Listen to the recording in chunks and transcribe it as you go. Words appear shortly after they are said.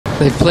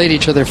They've played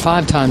each other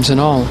 5 times in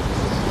all.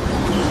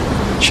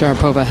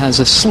 Sharapova has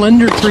a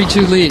slender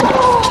 3-2 lead.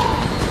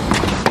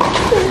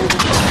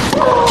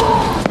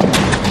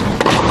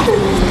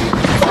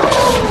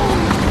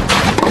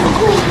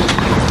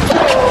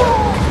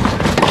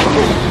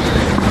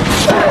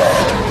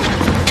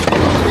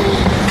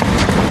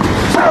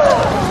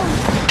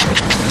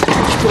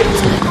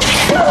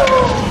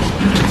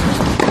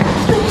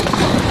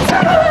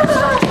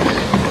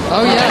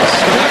 Oh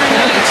yes, very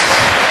nice.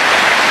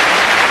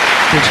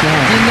 Good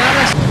job.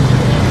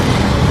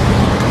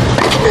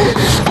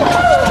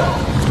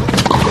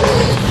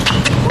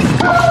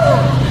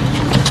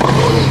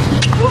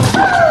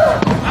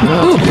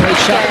 Ooh, great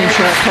shot from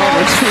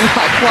Sharapova.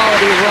 High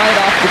quality right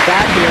off the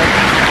bat here.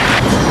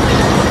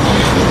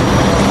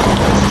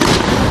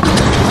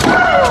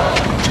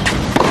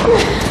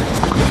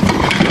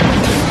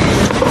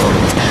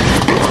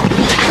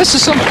 This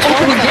is some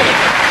open game.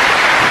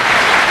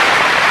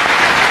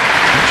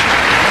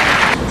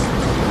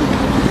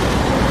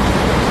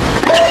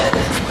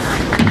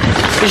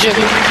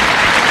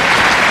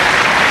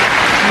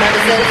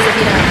 Mademoiselle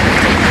Safina.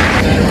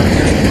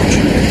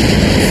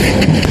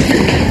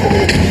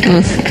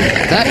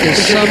 That is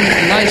some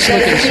nice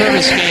looking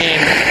service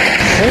game.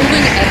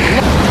 Holding at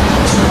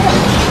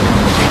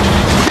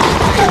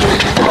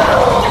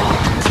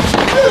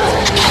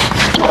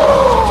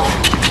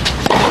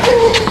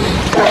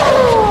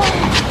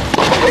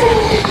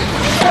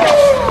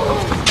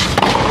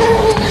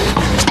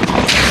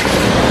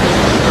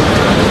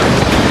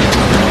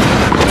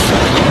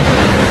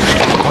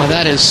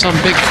that is some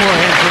big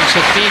forehand from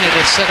Safina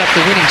to set up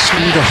the winning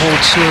speed to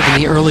hold serve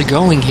in the early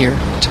going here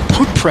to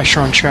put pressure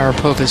on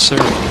Sharapova's serve.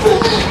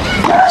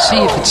 See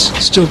if it's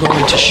still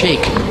going to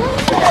shake.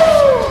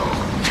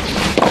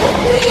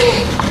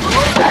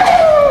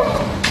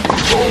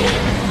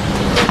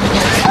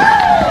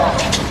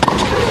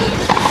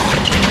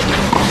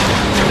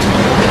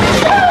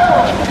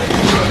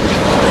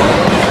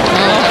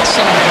 Oh, that's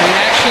some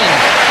reaction.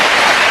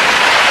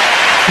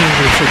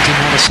 For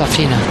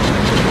Safina.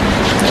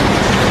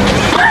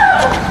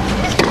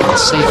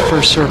 Safe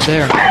first serve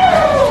there.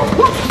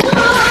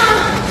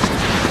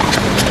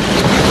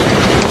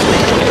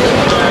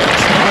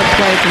 Hard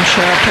play from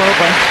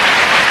Sharapova.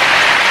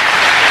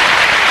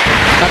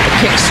 Got the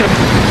kick serve.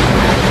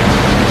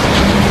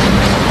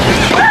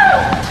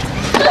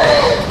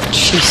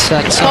 She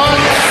sets up.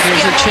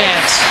 Here's a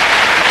chance.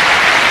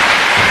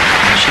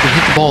 She can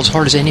hit the ball as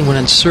hard as anyone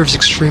and serves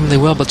extremely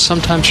well, but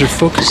sometimes her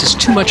focus is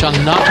too much on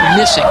not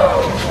missing.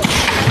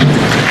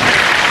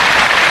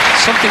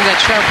 Something that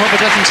Sharapova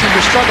doesn't seem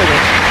to struggle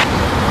with.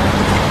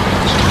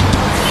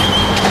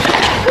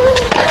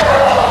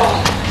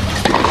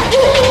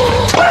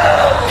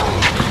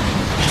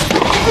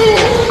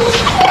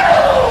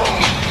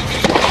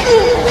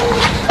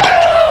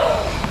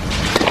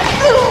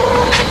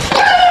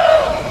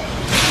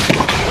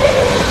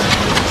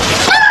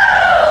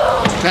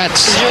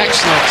 That's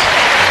excellent.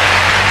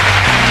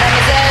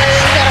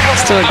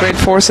 Still a great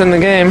force in the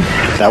game.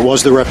 That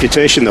was the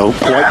reputation, though.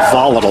 Quite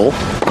volatile.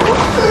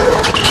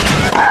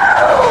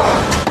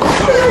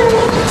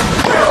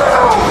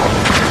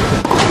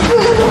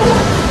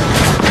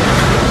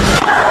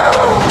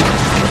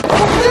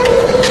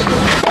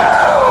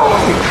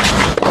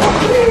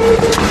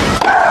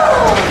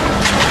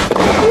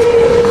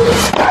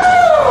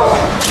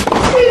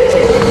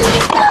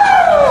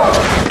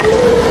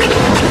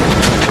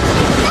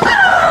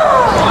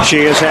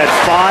 She has had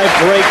 5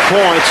 break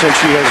points and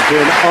she has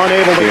been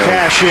unable to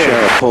cash in.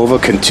 Sharapova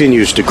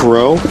continues to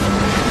grow,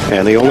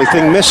 and the only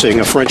thing missing,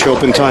 a French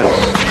Open title.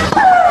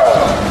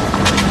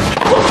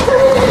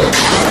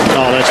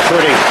 Oh, that's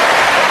pretty.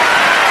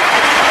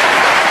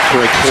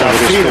 Break point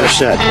Safina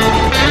set.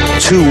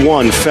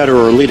 2-1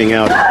 Federer leading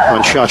out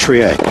on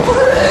Chatrier.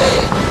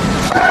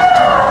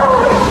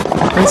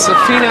 And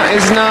Safina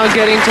is now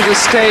getting to the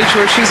stage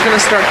where she's going to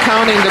start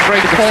counting the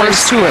break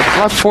points to it.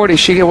 Left 40,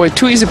 she gave away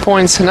 2 easy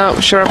points, and now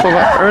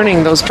Sharapova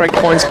earning those break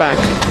points back.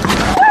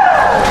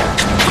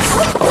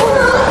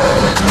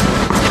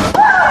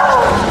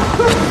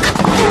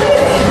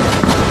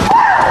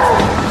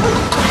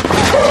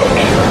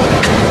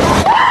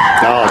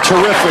 Oh,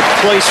 terrific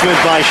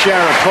placement by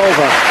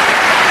Sharapova.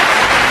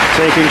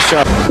 Taking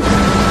some.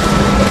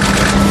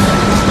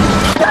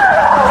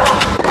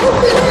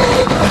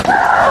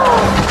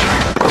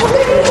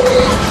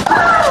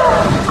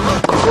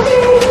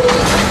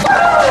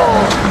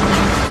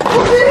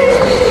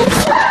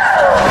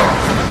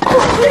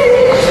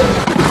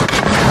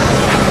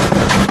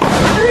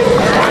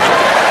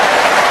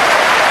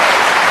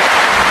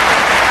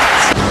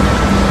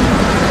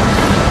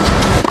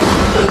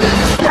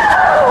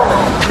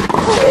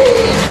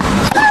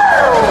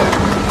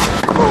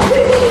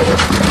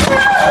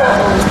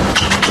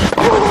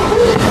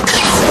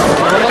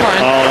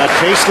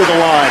 To the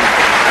line.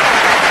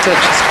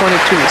 She's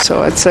 22,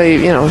 so I'd say,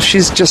 you know,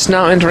 she's just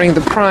now entering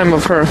the prime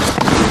of her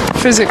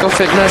physical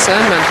fitness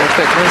and mental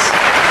fitness.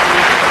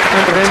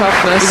 Mental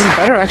toughness. Even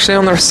better, actually,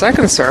 on their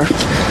second serve,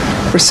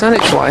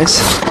 percentage-wise.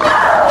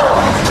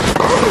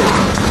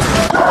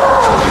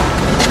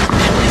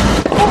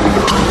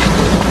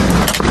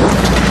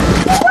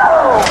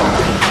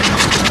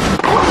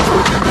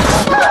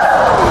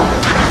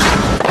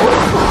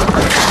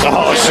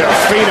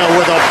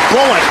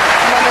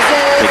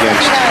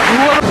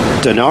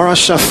 Dinara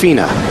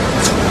Safina,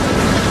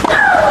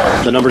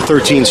 the number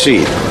 13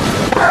 seed.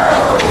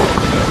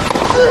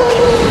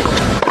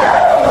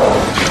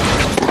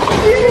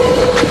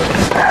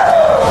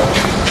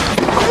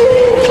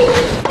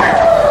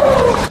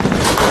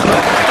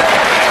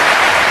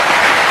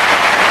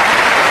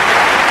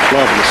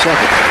 Love in the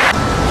second.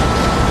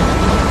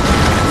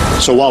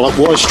 So while it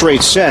was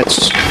straight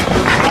sets,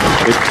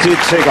 it did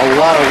take a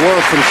lot of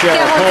work from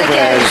Sharapova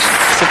as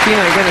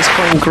Safina again is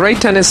playing great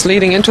tennis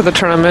leading into the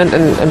tournament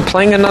and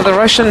playing another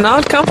Russian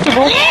not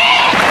comfortable.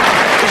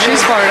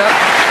 She's fired up.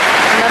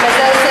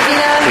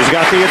 She's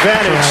got the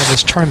advantage.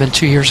 This tournament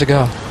 2 years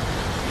ago.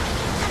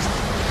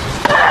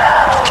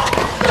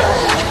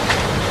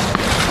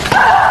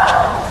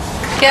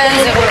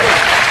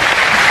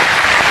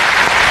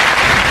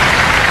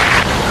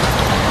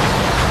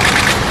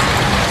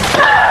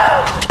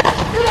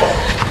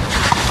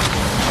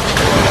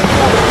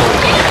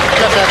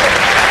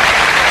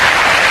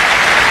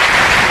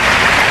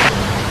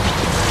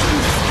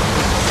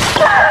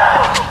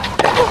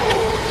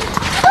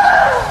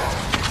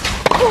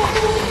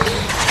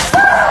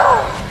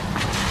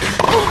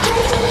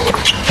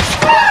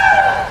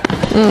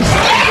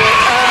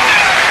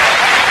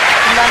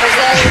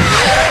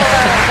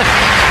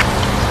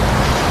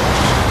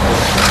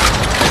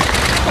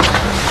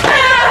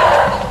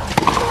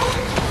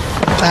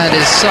 That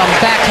is some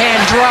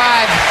backhand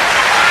drive.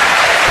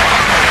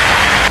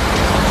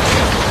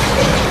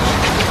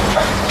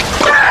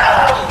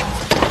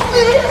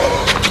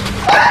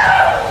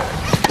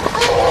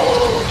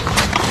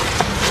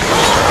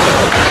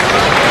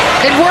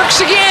 It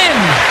works again.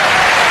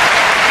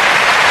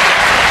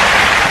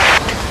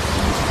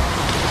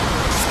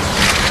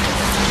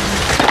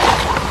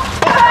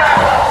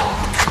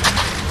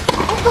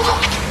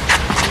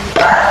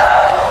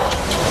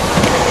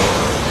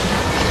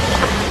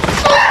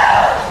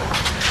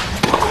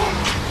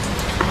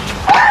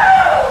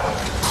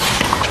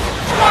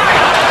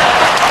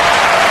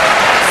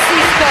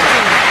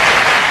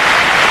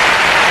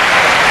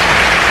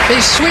 They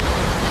switch.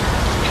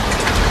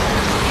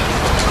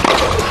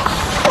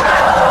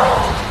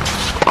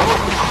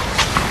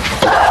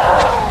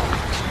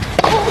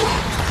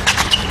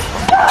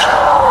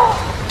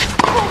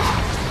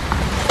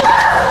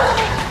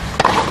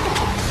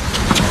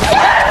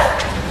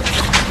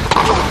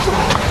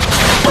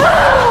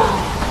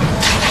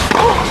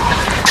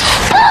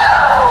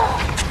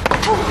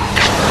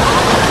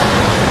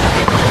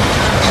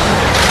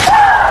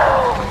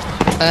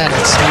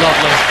 That's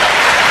lovely.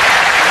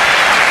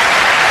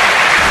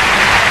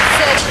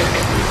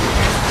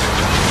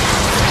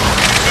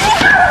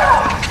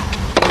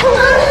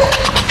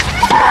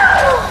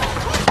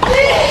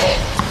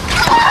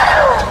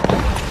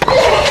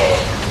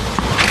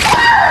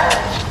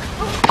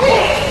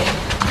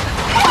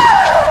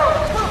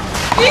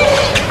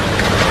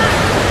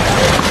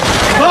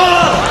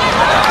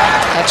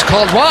 That's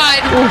called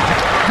wide. Ooh,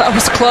 that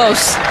was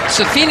close.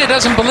 Safina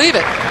doesn't believe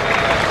it.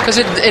 Because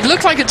it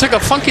looked like it took a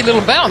funky little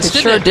bounce, It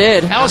didn't sure it?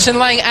 did. Allison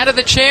Lang out of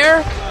the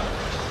chair.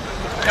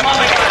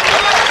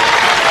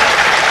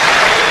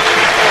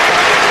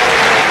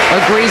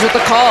 Agrees with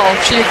the call.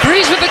 She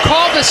agrees with the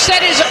call. The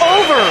set is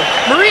over.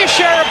 Maria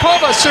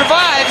Sharapova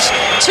survives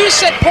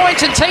 2-set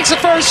points and takes the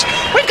first.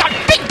 We've got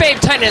big babe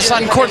tennis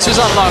on Court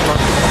Suzanne Lagler.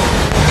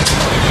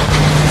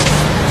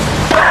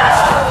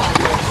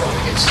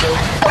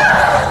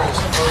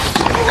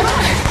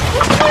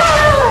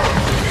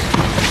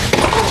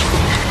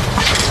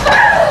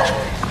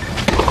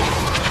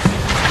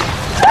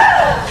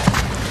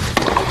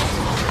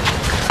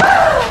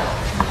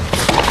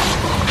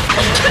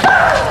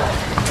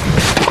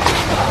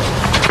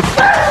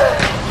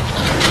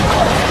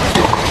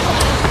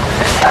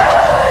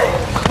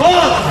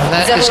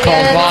 That is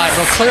called wide.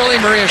 Well, clearly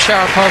Maria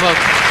Sharapova,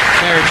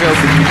 marriage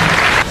open.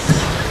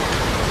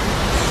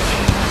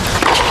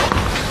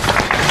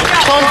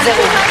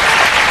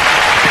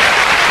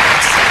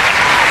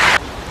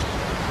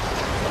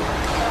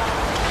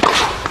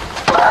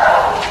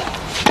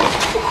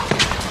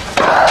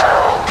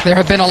 There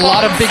have been a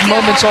lot of big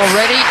moments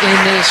already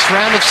in this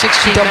round of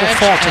 16 double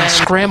fault and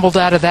scrambled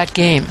out of that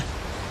game.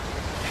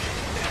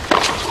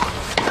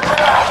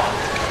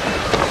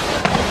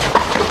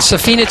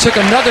 Safina took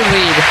another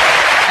lead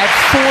at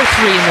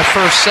 4-3 in the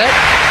first set.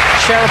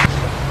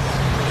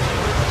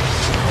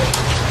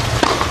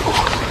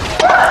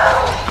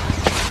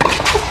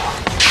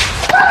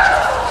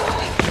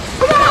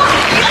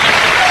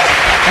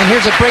 And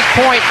here's a break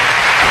point.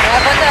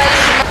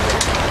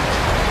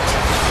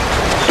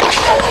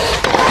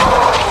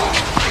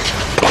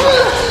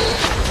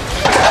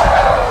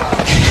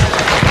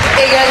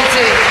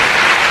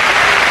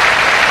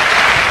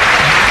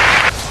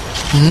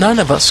 None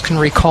of us can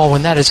recall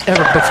when that has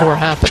ever before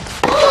happened.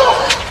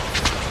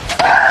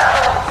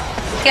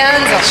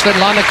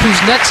 Svetlana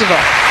Kuznetsova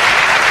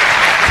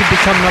could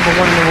become #1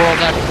 in the world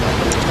now.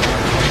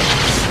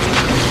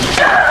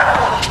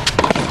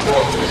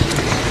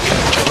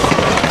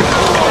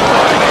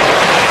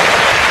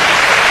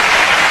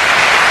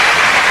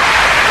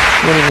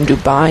 winning in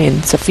Dubai,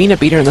 and Safina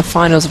beat her in the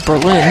finals of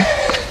Berlin.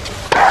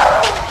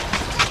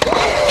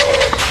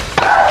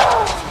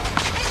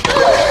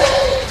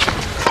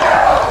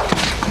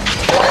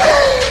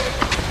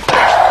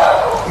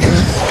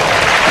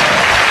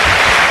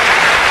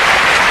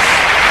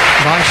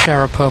 By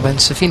Sharapova, and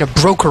Safina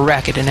broke her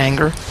racket in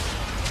anger.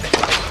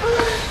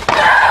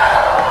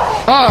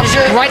 Oh,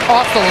 right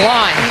off the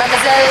line.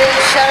 Mademoiselle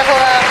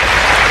Sharapova.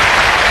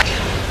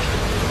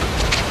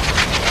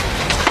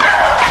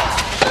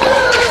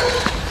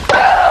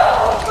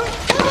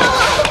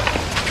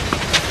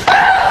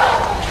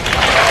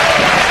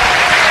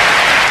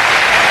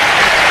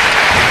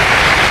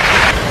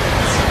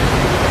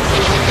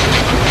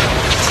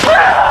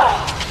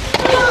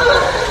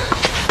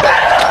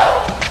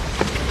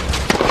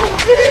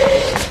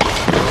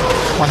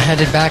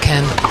 One-handed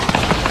backhand.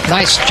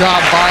 Nice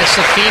job by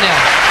Safina.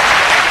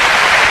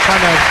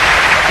 Trying to...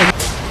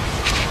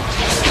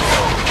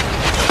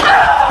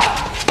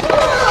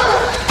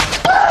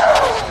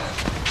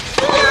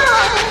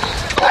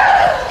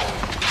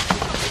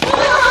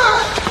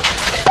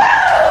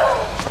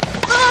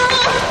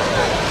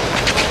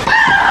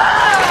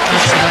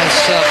 That's a nice,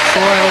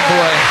 boy, oh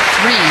boy.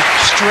 3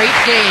 straight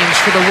games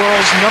for the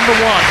world's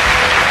 #1.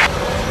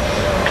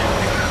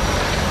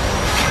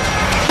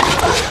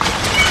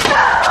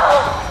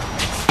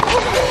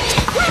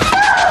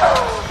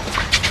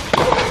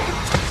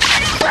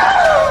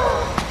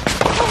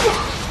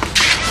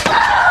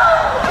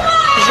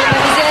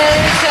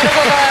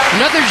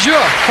 Another jeu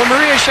for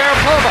Maria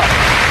Sharapova.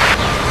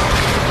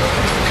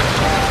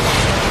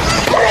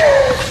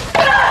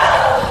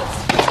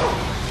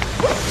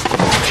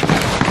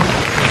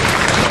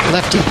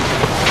 Lefty.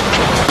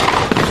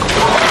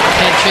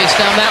 Can't chase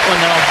down that one,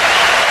 though.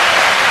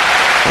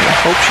 I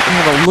hope she can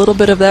have a little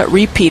bit of that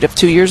repeat of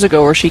 2 years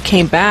ago where she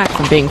came back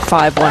from being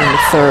 5-1 in the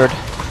third.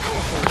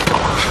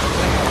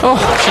 Oh,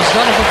 she's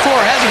done it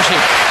before, hasn't she?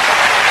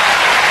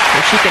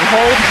 If she can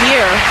hold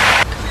here,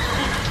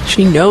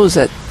 she knows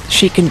that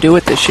she can do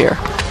it this year.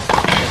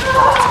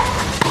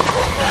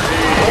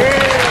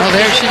 Well,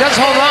 there she does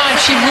hold on.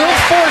 She will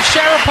force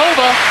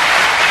Sharapova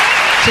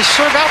to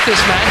serve out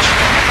this match.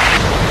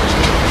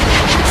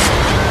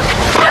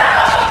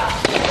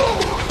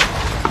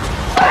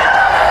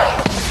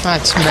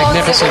 That's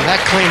magnificent.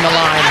 That cleaned the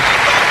line.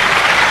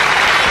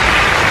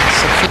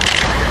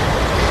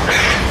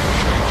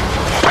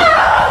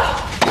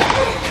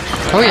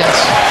 Oh,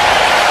 yes.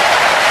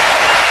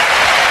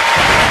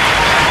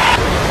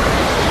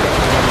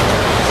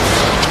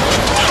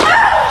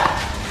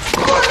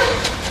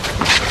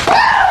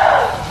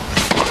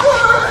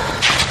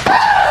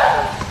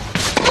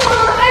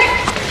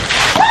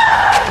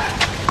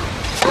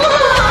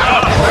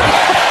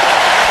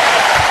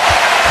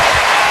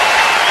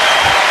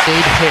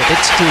 Hit.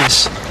 It's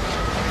deuce.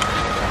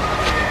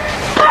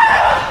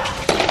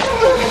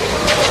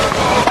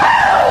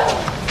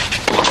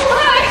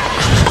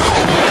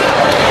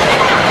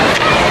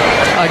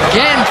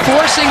 Again,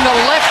 forcing the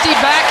lefty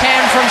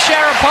backhand from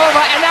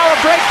Sharapova, and now a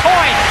break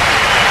point.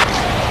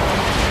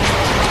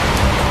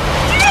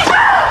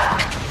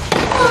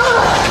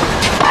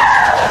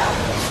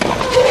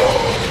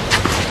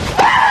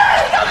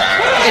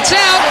 It's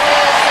out.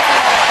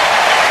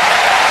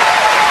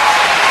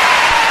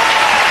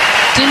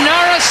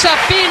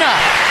 Safina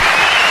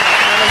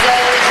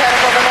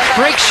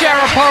breaks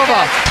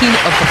Sharapova.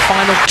 Of the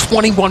final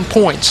 21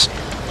 points.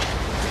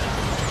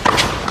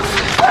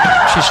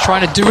 She's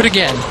trying to do it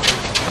again.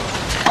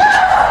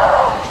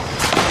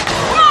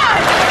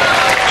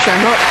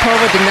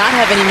 Sharapova did not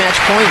have any match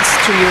points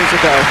 2 years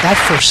ago. That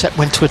first set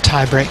went to a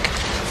tiebreak.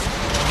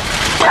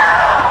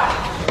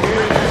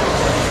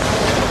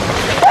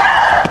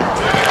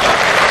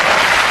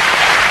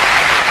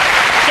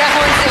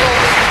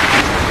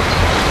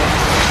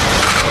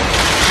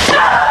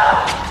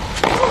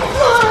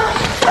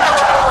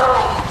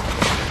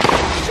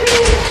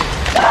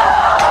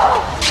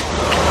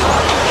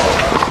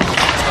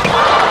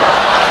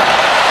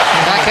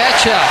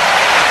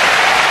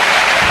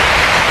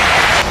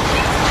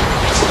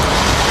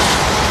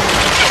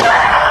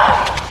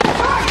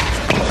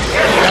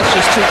 That's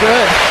just too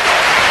good.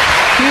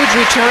 Huge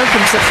return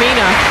from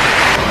Safina.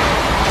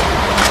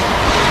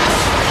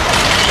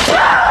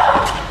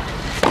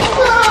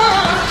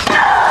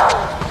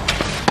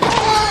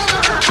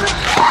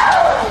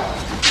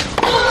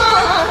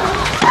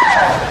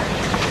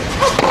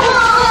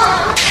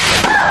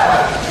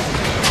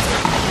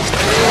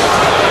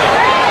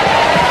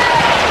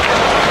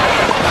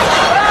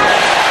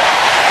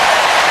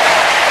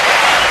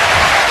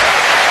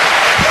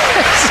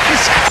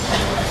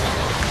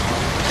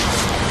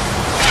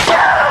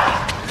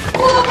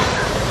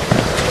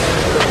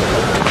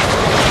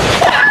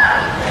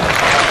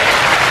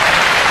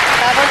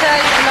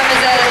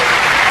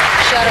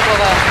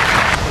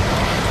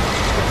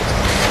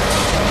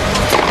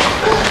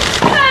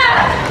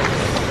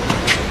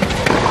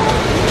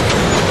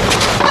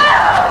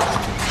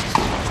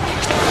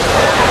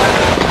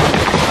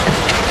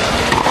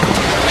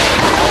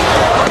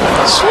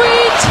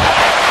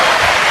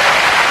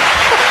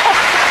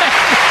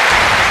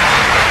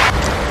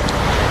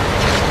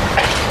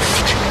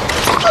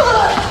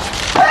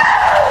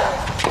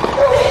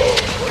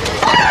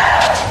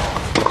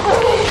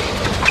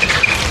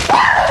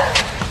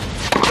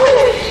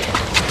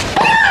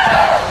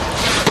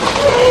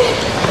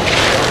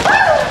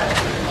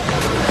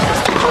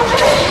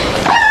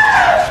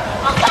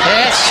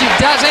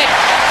 does it.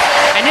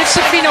 And if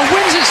Safina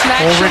wins this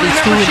match, already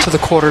through into the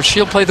quarters,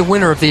 she'll play the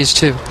winner of these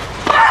two.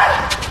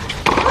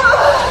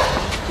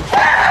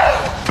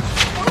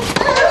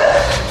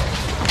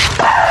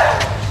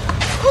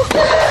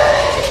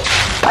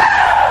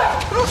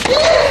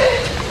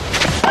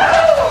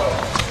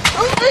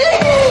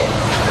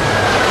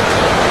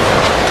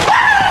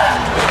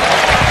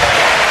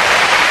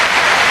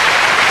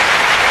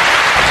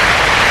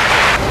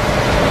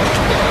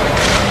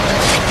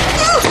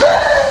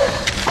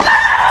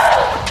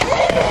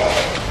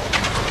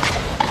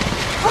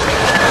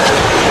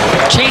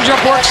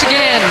 Change-up works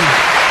again.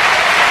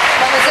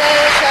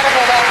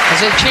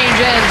 As they change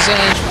ends.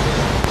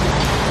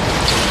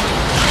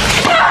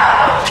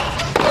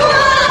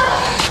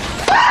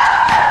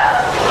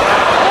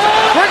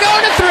 We're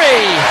going to 3.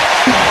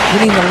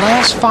 Winning the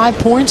last 5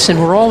 points, and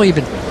we're all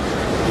even.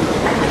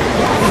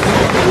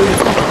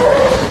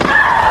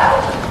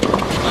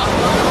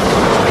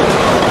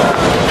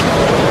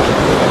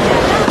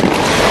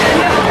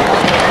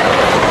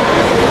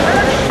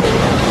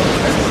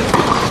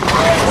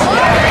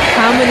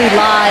 How many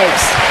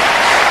lives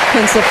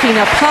can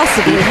Safina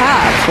possibly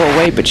have? Well,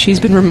 wait, but she's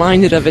been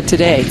reminded of it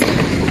today.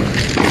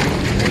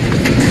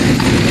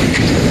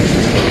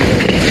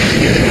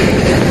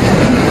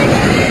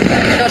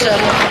 Total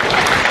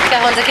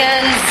 40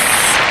 seconds.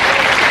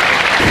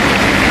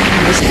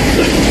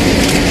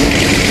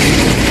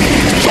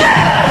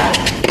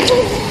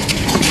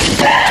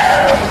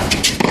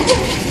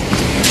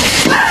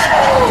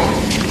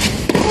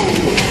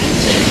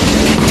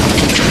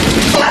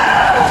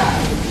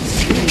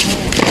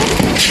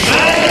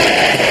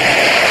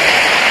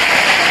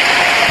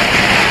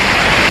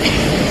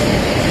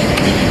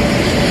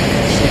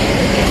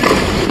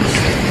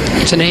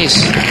 It's an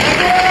ace.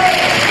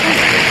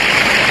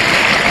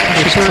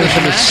 She's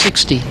pushing to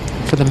 60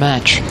 for the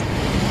match.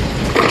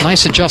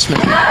 Nice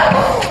adjustment.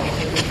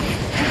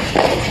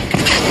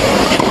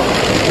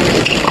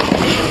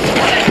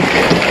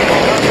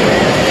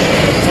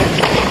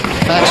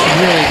 That's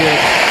really good.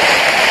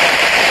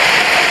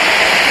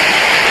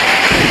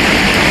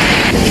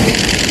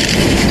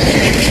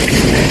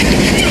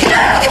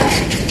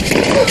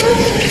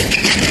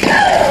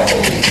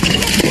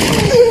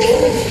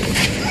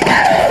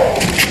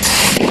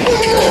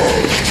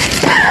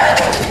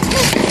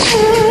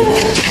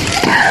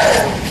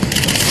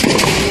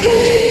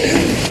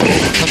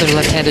 Another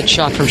left-handed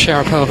shot from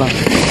Sharapova.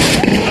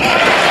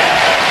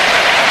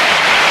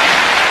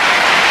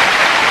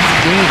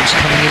 Games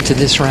coming into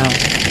this round.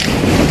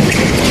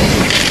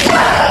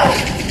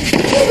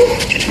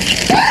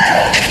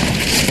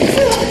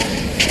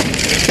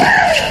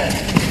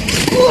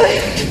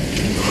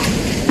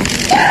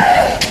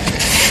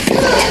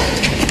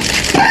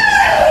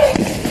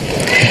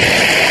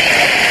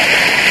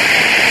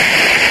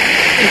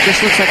 It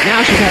just looks like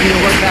now she's having to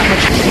work that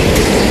much.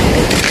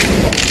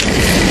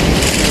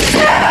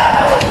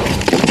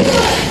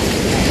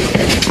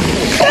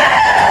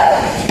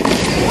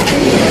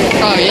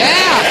 Oh,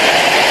 yeah!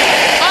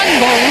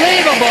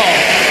 Unbelievable!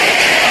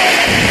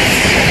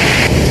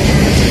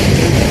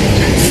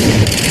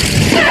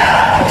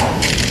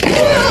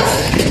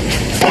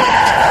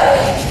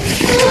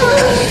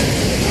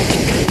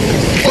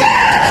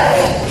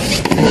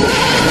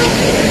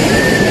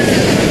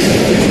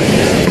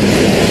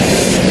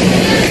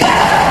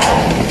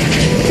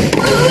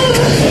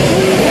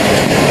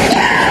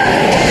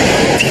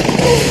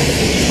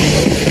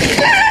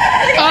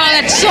 Oh,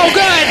 that's so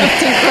good!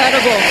 That's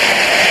incredible.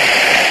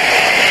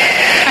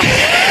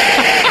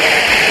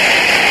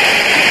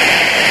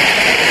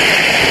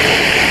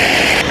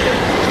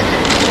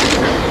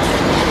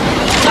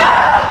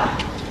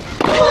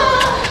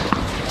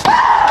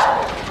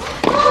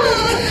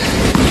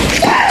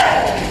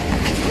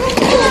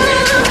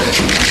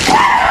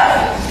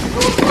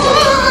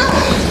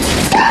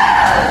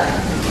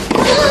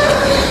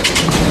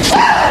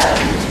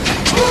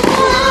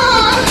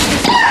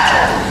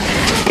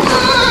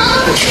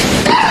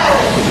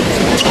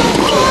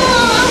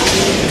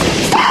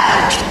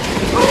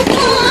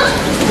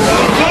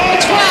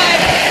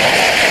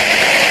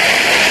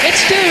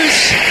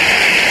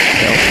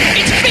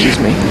 Excuse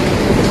me.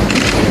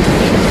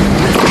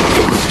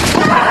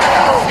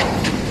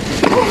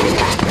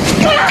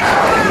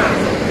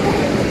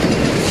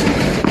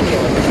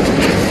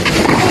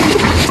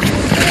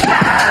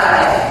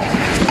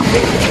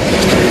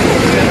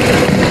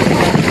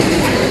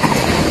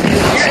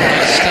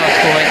 Stuff,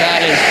 boy.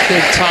 That is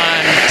big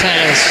time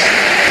tennis.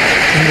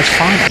 In the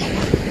final.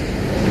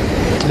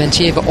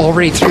 Dementieva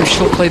already through.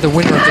 She'll play the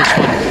winner of this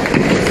one.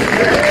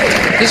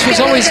 This was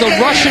always the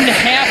Russian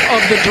half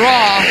of the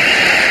draw.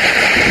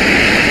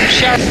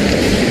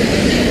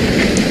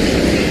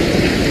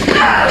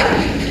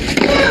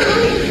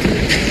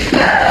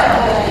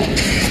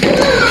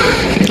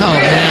 Oh,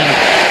 man.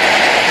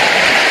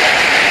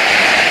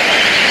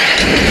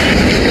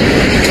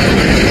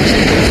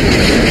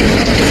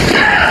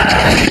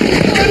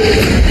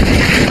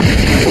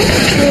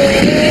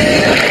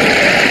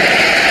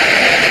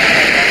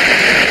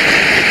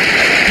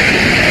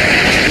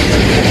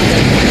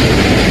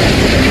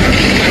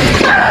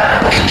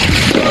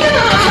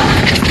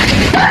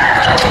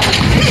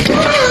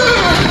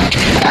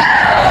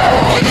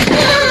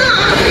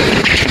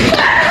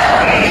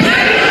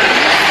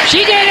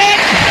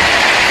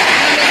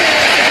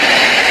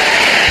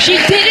 She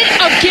did it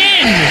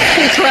again.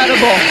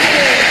 Incredible.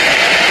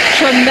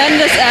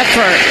 Tremendous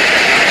effort.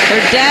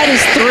 Her dad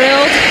is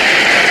thrilled.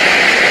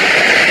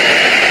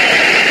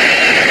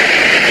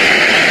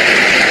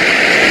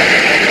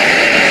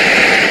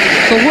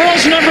 The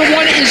world's number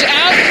one is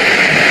out.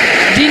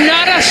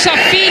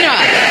 Safina,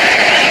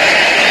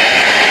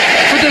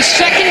 for the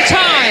second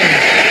time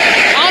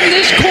on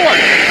this court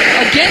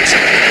against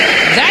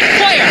that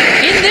player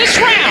in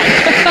this round.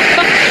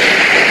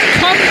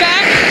 Come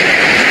back.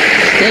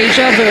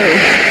 Deja vu.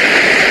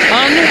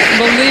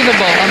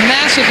 Unbelievable. A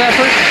massive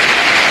effort.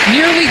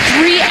 Nearly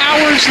 3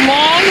 hours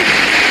long.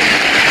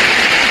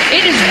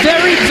 It is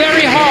very,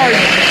 very hard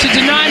to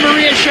deny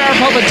Maria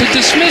Sharapova, to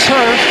dismiss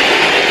her.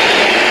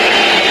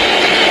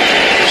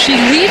 She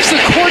leaves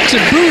the court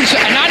to booze,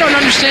 and I don't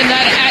understand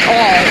that at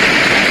all.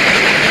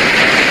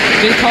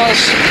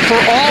 Because for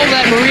all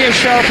that Maria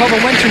Sharapova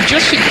went through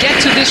just to get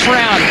to this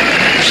round,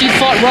 she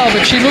fought well,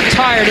 but she looked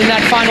tired in that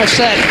final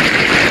set.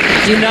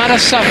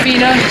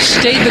 Safina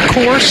stayed the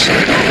course.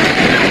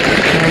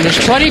 And there's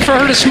plenty for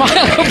her to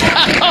smile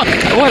about.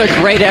 What a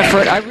great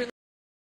effort.